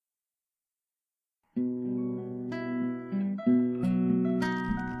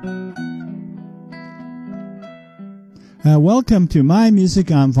Welcome to My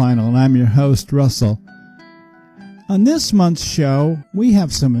Music on Vinyl, and I'm your host, Russell. On this month's show, we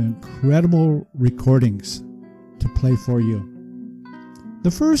have some incredible recordings to play for you.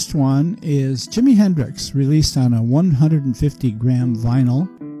 The first one is Jimi Hendrix, released on a 150-gram vinyl,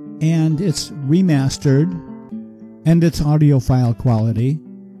 and it's remastered, and it's audiophile quality.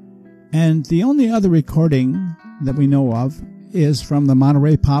 And the only other recording that we know of is from the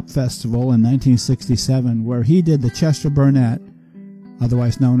Monterey Pop Festival in 1967, where he did the Chester Burnett,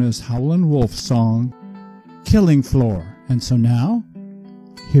 otherwise known as Howlin' Wolf song, Killing Floor. And so now,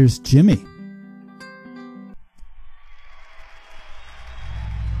 here's Jimi.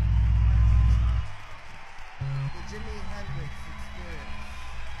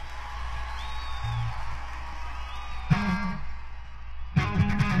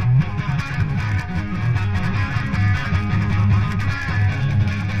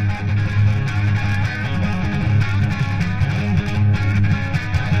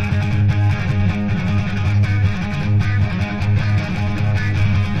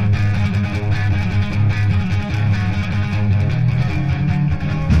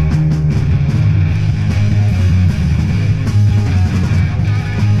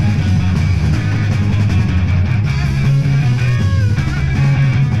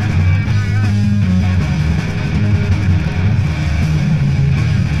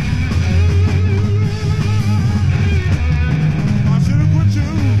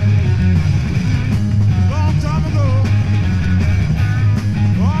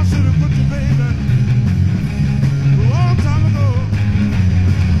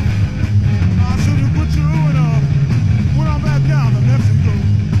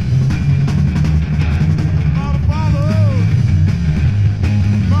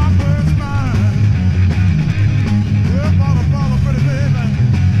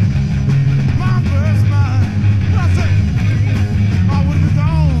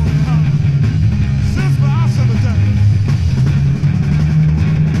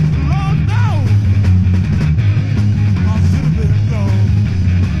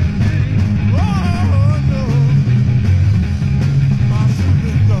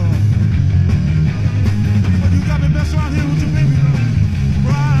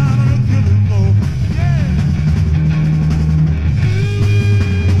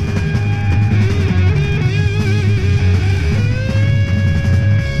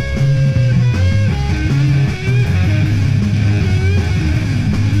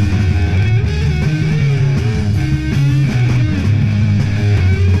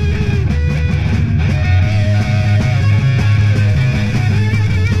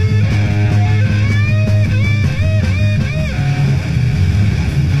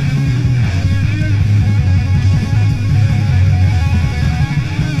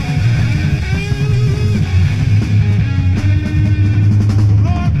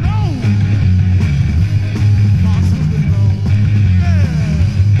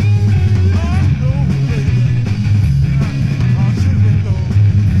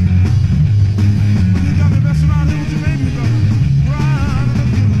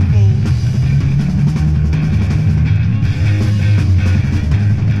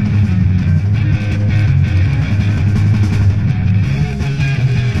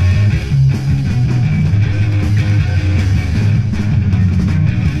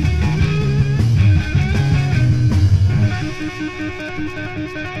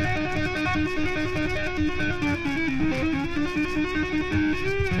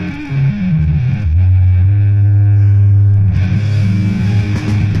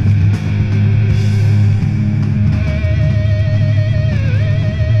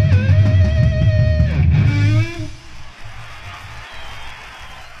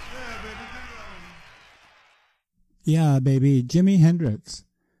 Yeah, baby, Jimi Hendrix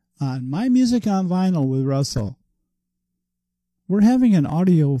on My Music on Vinyl with Russell. We're having an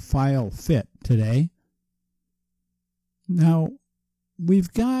audiophile fit today. Now,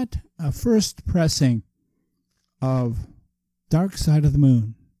 we've got a first pressing of Dark Side of the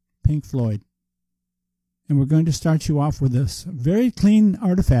Moon, Pink Floyd. And we're going to start you off with this very clean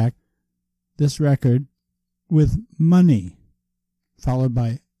artifact, this record, with Money, followed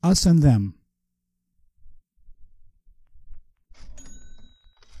by Us and Them.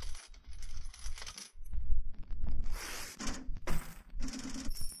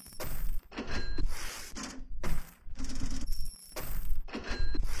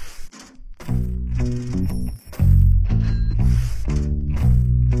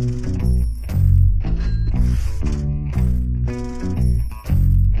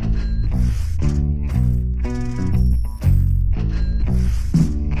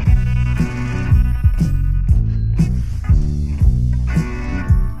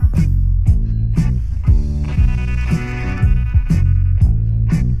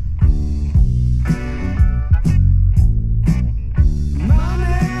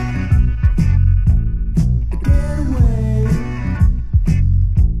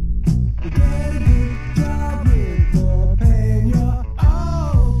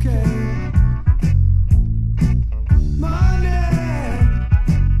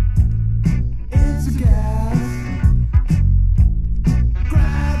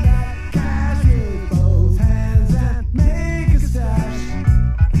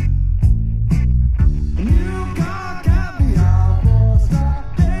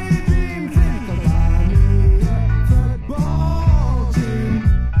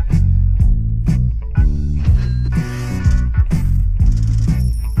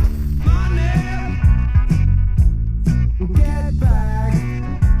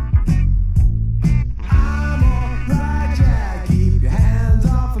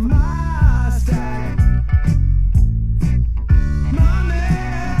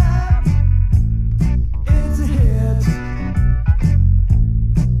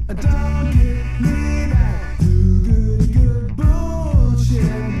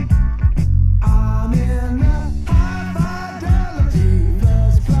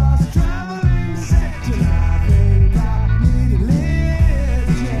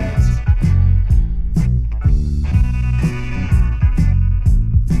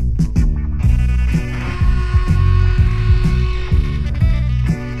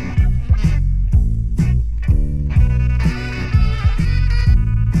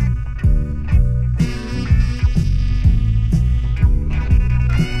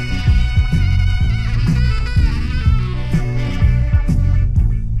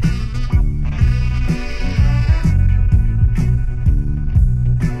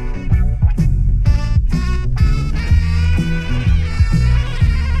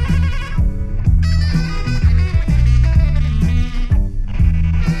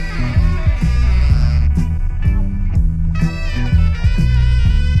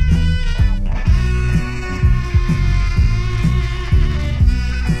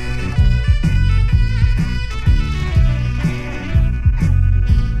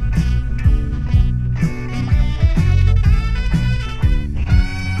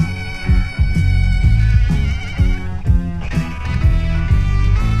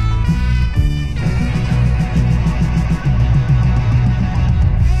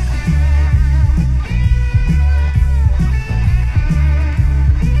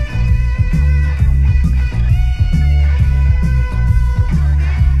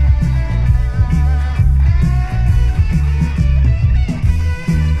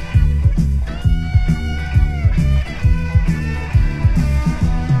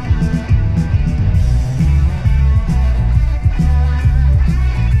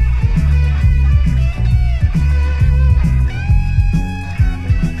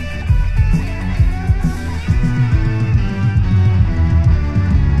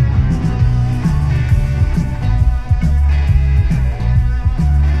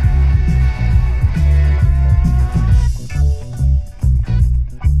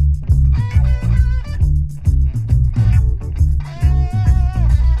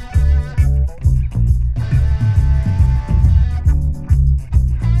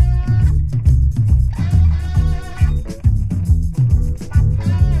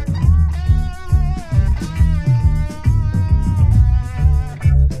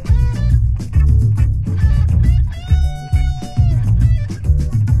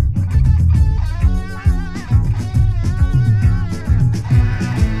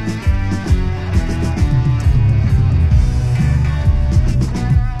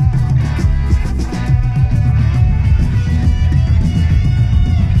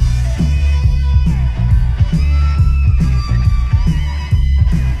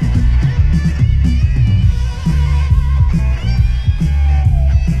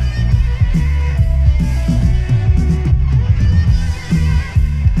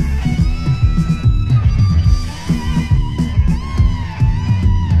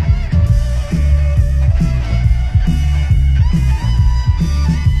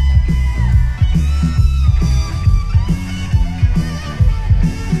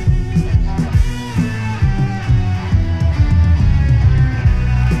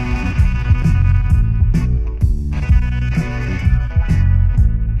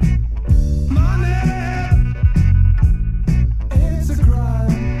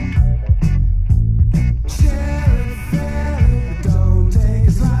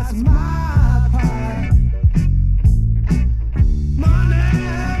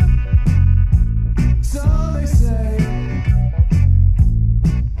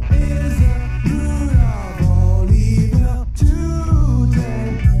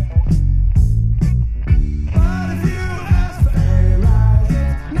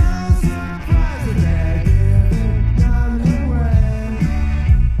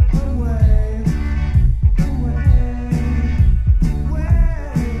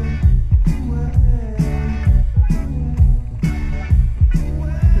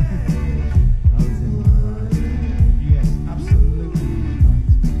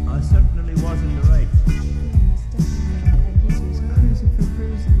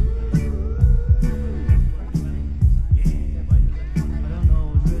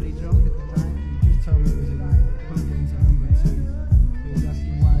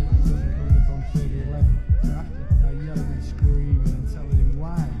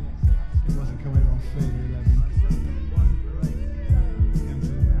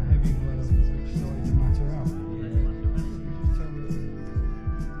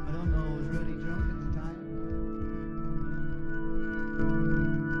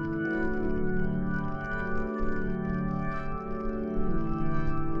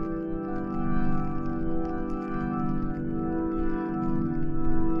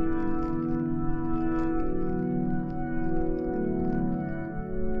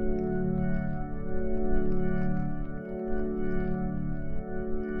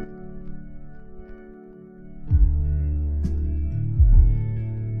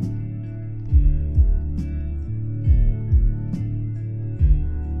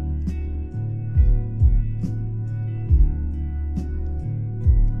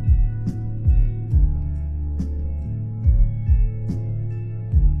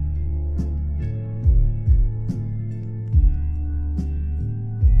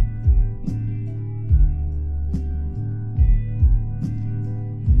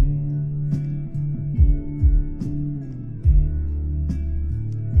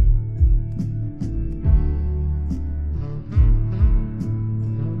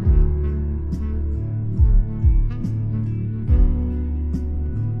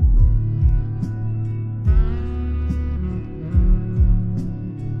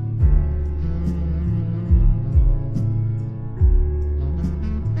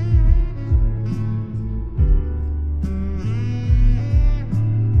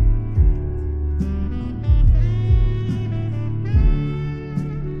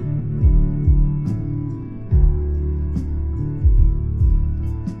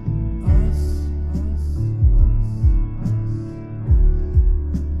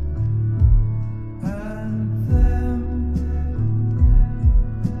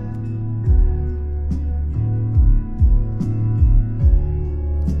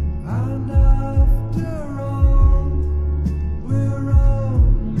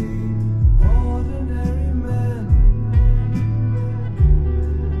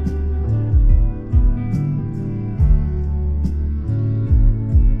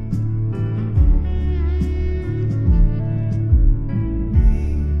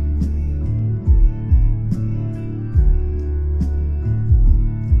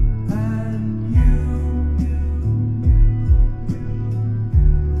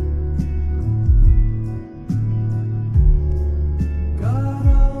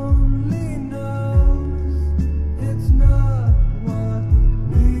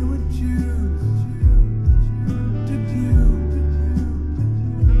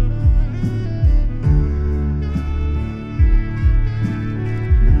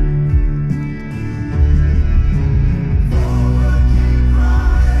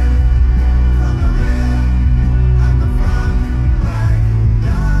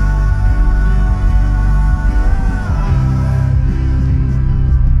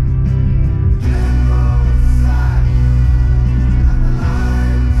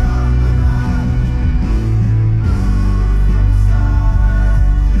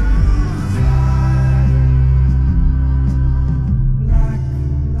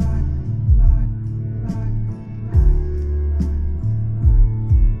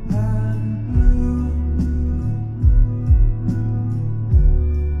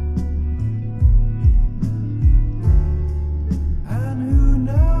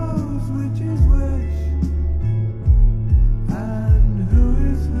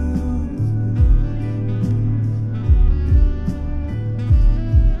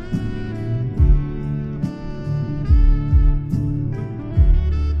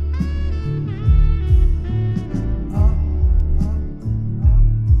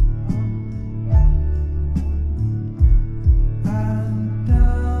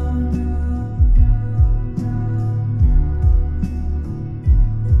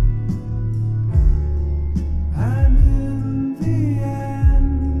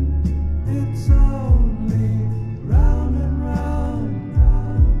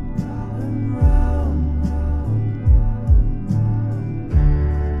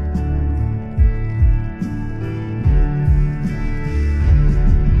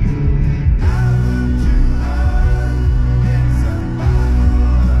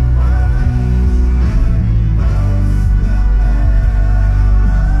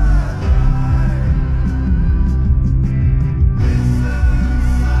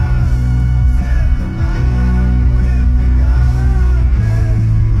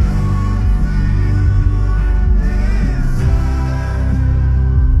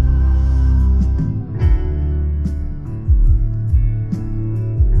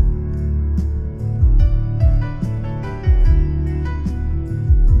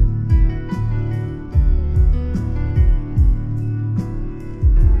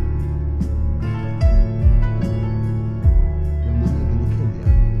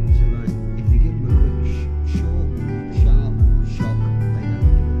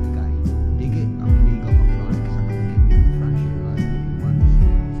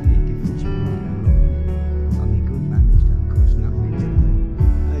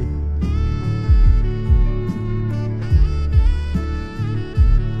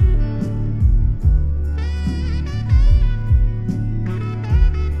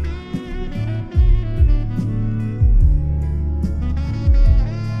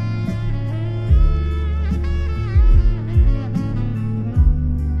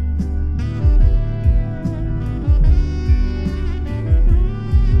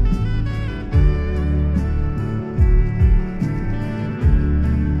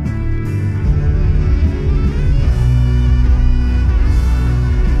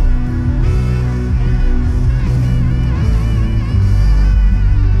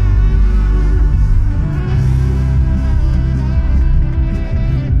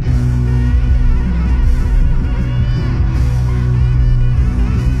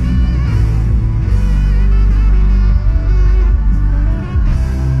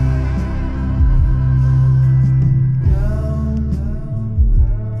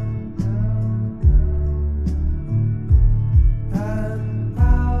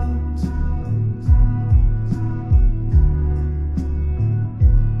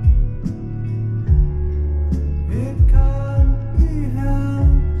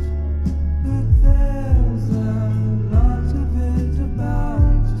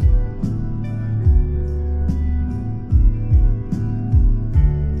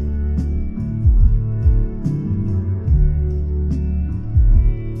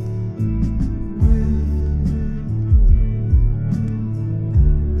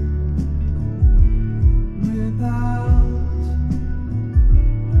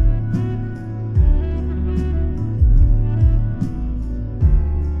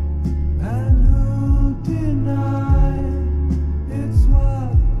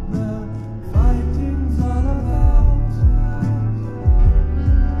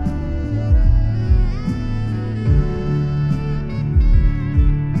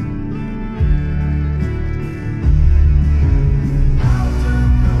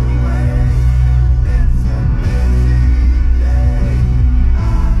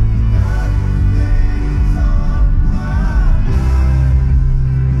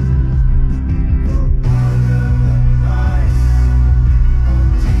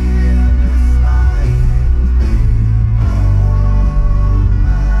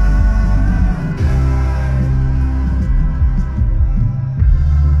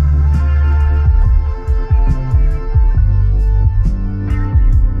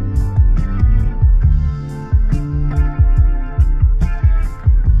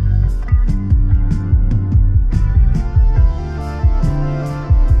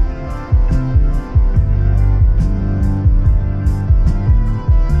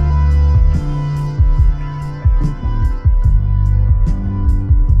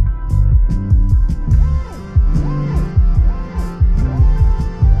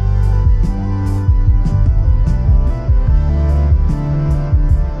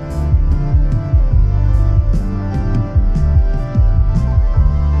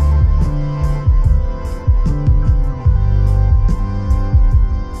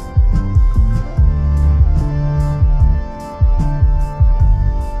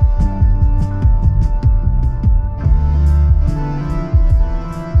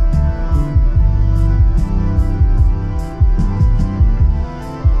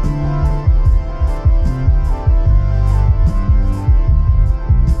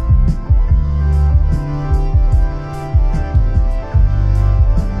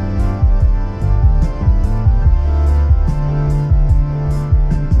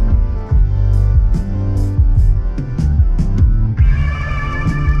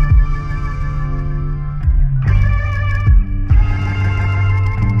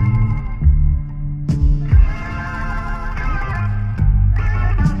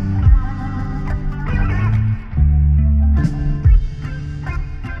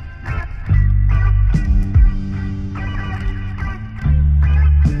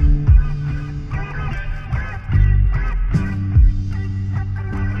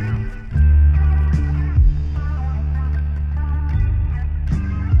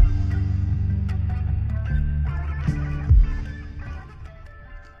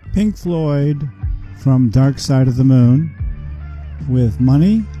 Pink Floyd from Dark Side of the Moon with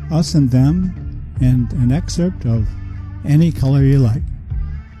Money, Us and Them, and an excerpt of Any Color You Like.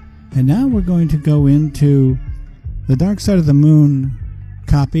 And now we're going to go into the Dark Side of the Moon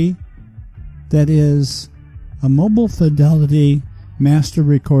copy that is a Mobile Fidelity master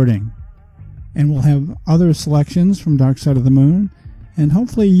recording. And we'll have other selections from Dark Side of the Moon, and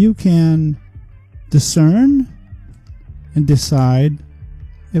hopefully you can discern and decide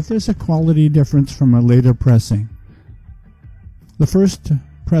if there's a quality difference from a later pressing. The first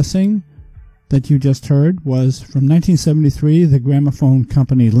pressing that you just heard was from 1973, the Gramophone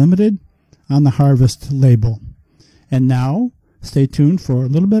Company Limited on the Harvest label. And now, stay tuned for a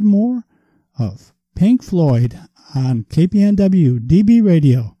little bit more of Pink Floyd on KPNW DB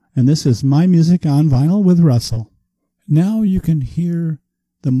Radio. And this is My Music on Vinyl with Russell. Now you can hear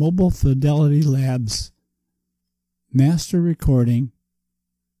the Mobile Fidelity Labs master recording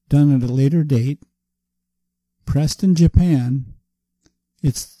done at a later date, pressed in Japan.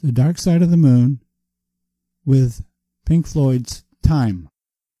 It's The Dark Side of the Moon with Pink Floyd's Time.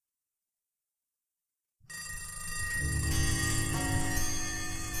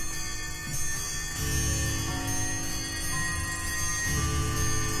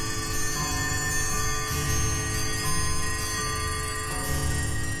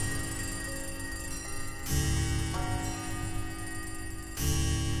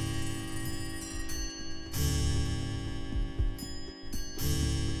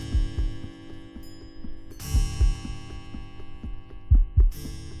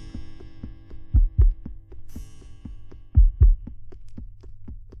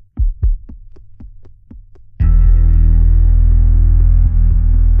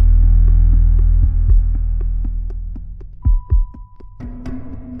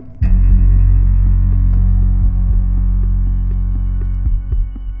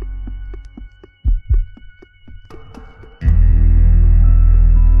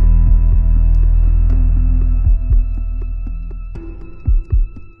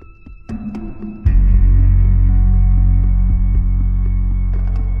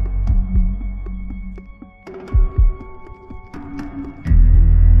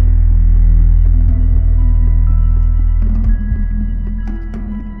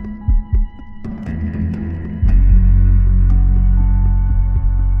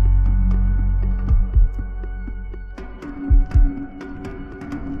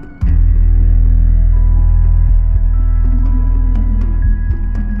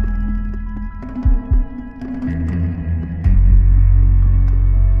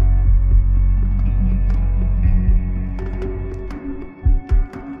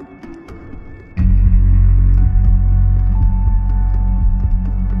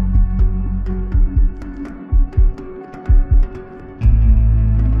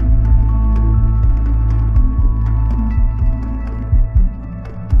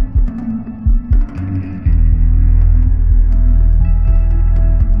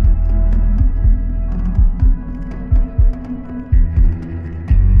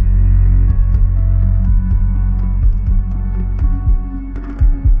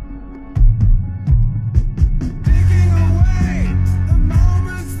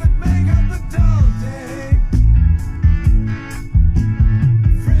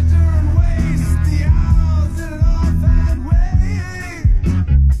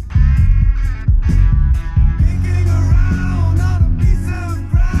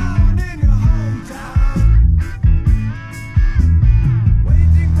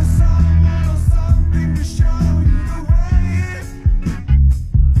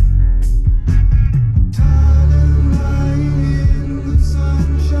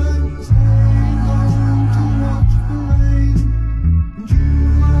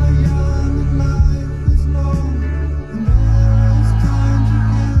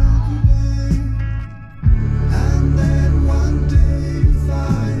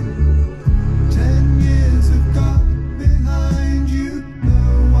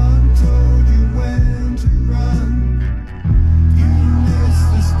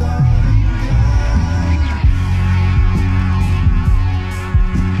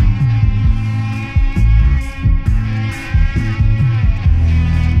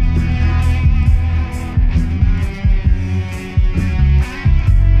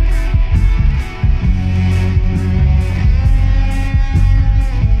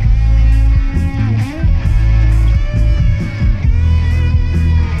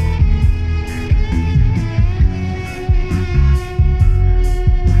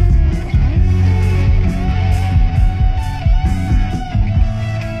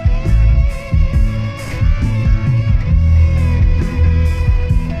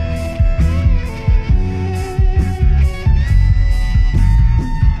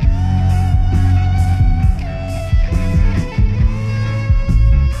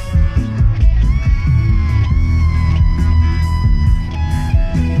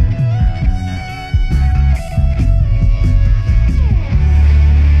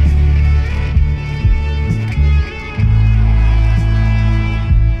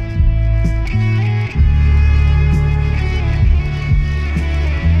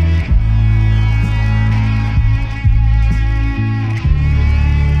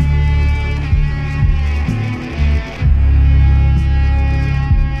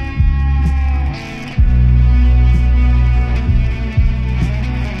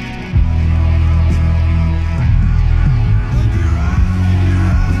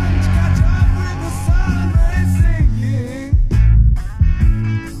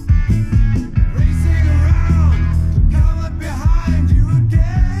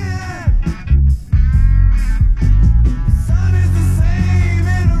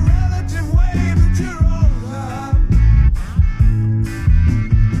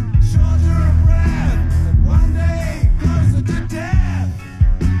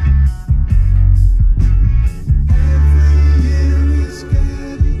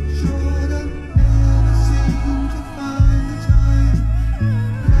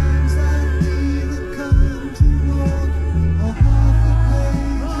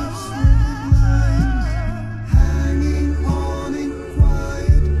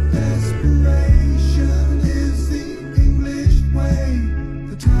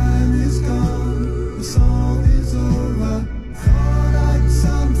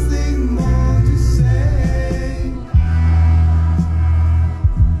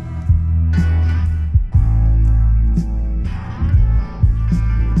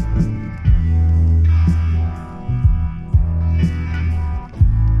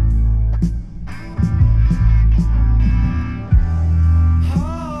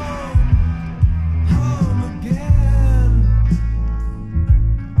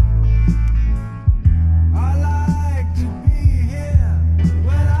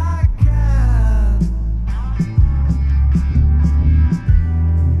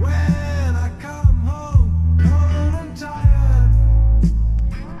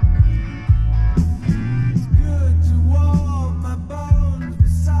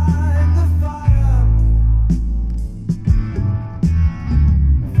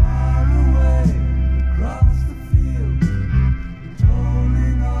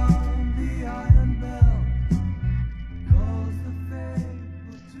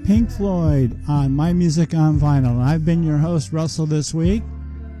 Pink Floyd on My Music on Vinyl. I've been your host, Russell, this week,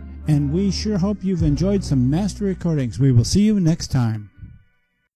 and we sure hope you've enjoyed some master recordings. We will see you next time.